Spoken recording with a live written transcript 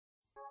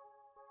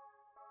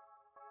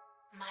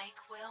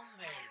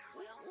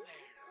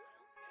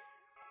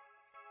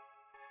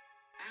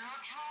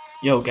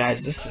Yo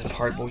guys, this is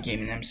Hardboard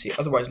Gaming MC,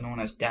 otherwise known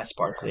as Dat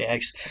Sparkly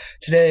X.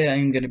 Today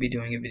I'm gonna be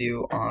doing a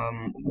video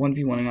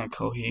 1v1ing on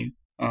Kohi.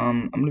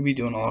 I'm gonna be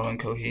doing a lot on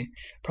Kohi.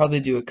 Probably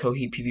do a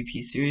Kohi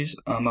PvP series.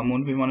 I'm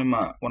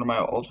 1v1ing one of my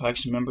old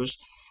faction members.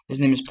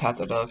 His name is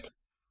Pathaduck.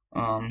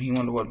 He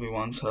won the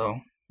 1v1, so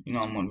you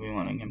know I'm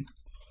 1v1ing him.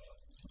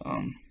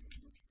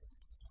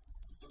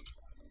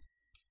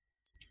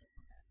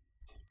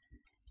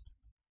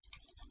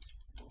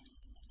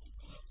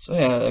 So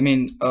yeah, I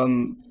mean,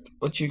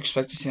 what you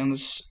expect to see on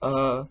this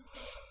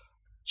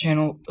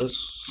channel is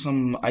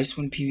some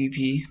Icewind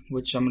PvP,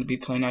 which I'm gonna be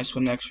playing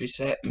Icewind next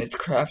reset.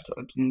 Mythcraft,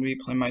 I'm gonna be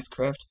playing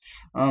Mythcraft.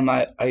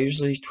 I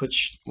usually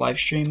Twitch live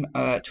stream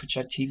at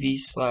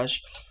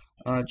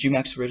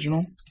twitch.tv/GMax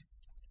Original.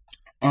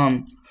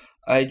 I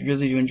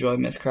really do enjoy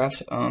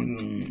Mythcraft.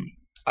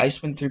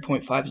 Icewind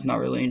 3.5 is not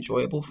really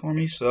enjoyable for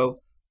me, so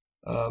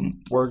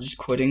we're just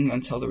quitting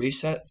until the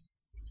reset.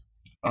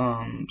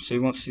 So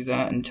you won't see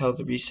that until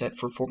the reset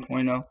for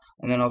 4.0,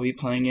 and then I'll be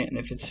playing it, and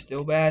if it's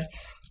still bad,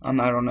 I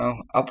don't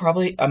know.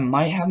 I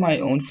might have my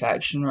own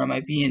faction, or I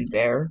might be in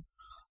Bear.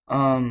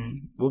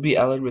 We'll be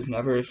allied with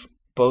Never if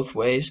both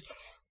ways,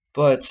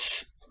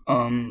 but,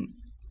 I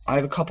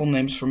have a couple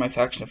names for my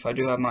faction if I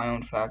do have my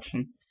own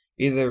faction.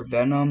 Either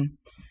Venom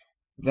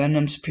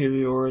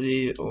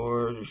Superiority,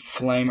 or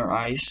Flame or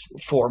Ice.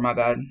 4, my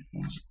bad.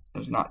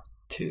 There's not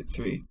 2,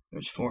 3,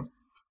 there's 4.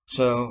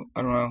 So,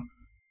 I don't know.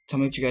 Tell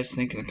me what you guys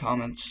think in the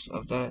comments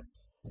of that.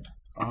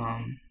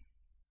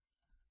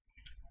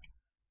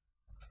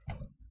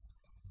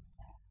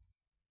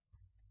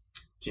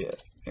 Yeah,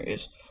 there he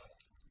is.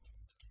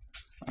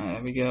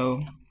 There we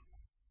go.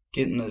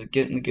 Getting the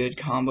good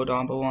combo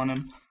dombo on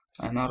him.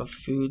 I'm out of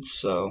food,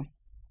 so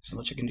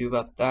much I can do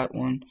about that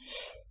one.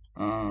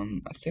 I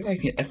think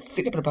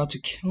I'm about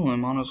to kill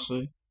him,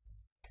 honestly.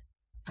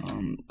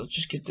 Let's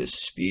just get this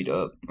speed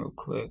up real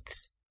quick.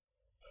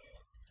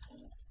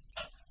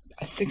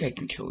 I think I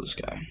can kill this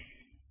guy.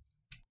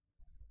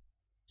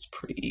 It's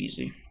pretty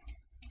easy.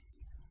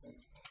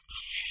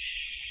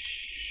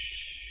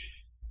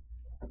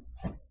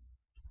 It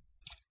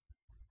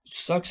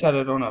sucks that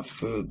I don't have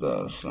food,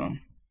 though, so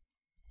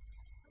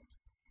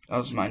that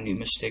was my new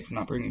mistake for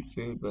not bringing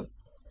food, but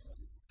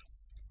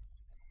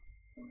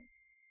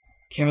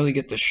can't really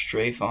get the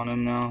strafe on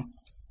him now.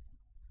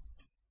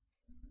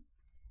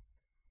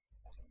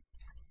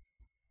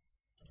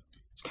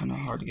 It's kind of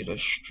hard to get a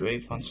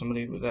strafe on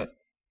somebody that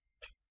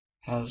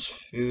has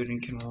food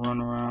and can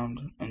run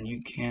around, and you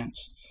can't.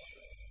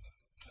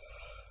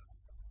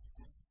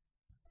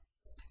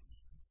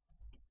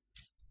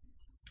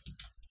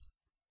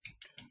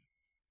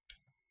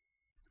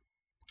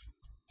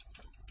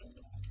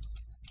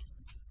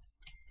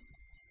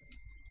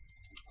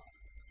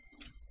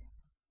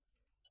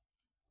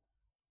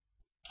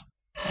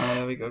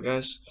 There we go,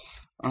 guys.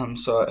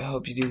 So I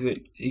hope you do it.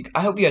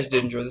 I hope you guys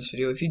did enjoy this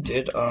video. If you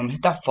did,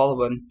 hit that follow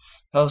button.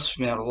 Helps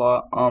me out a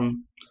lot.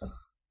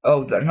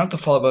 Oh, not the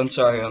follow button,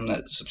 sorry,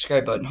 that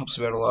subscribe button helps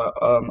me out a lot.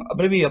 I'm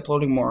gonna be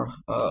uploading more,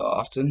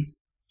 often.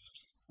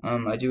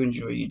 I do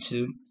enjoy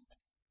YouTube.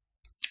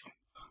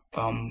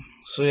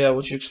 So yeah,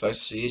 what you expect to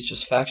see is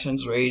just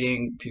factions,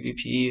 raiding,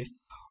 PvP,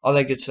 all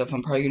that good stuff.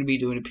 I'm probably gonna be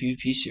doing a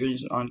PvP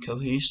series on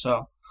Kohi,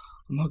 so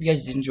I hope you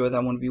guys did enjoy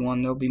that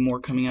 1v1. There'll be more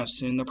coming out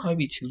soon. There'll probably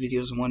be 2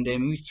 videos in one day,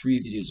 maybe 3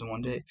 videos in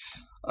one day.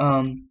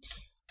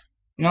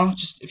 You know,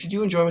 just if you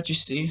do enjoy what you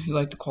see, you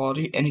like the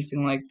quality,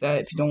 anything like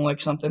that. If you don't like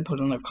something, put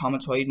it in the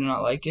comments why you do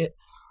not like it.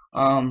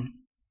 Hope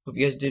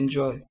you guys did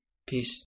enjoy. Peace.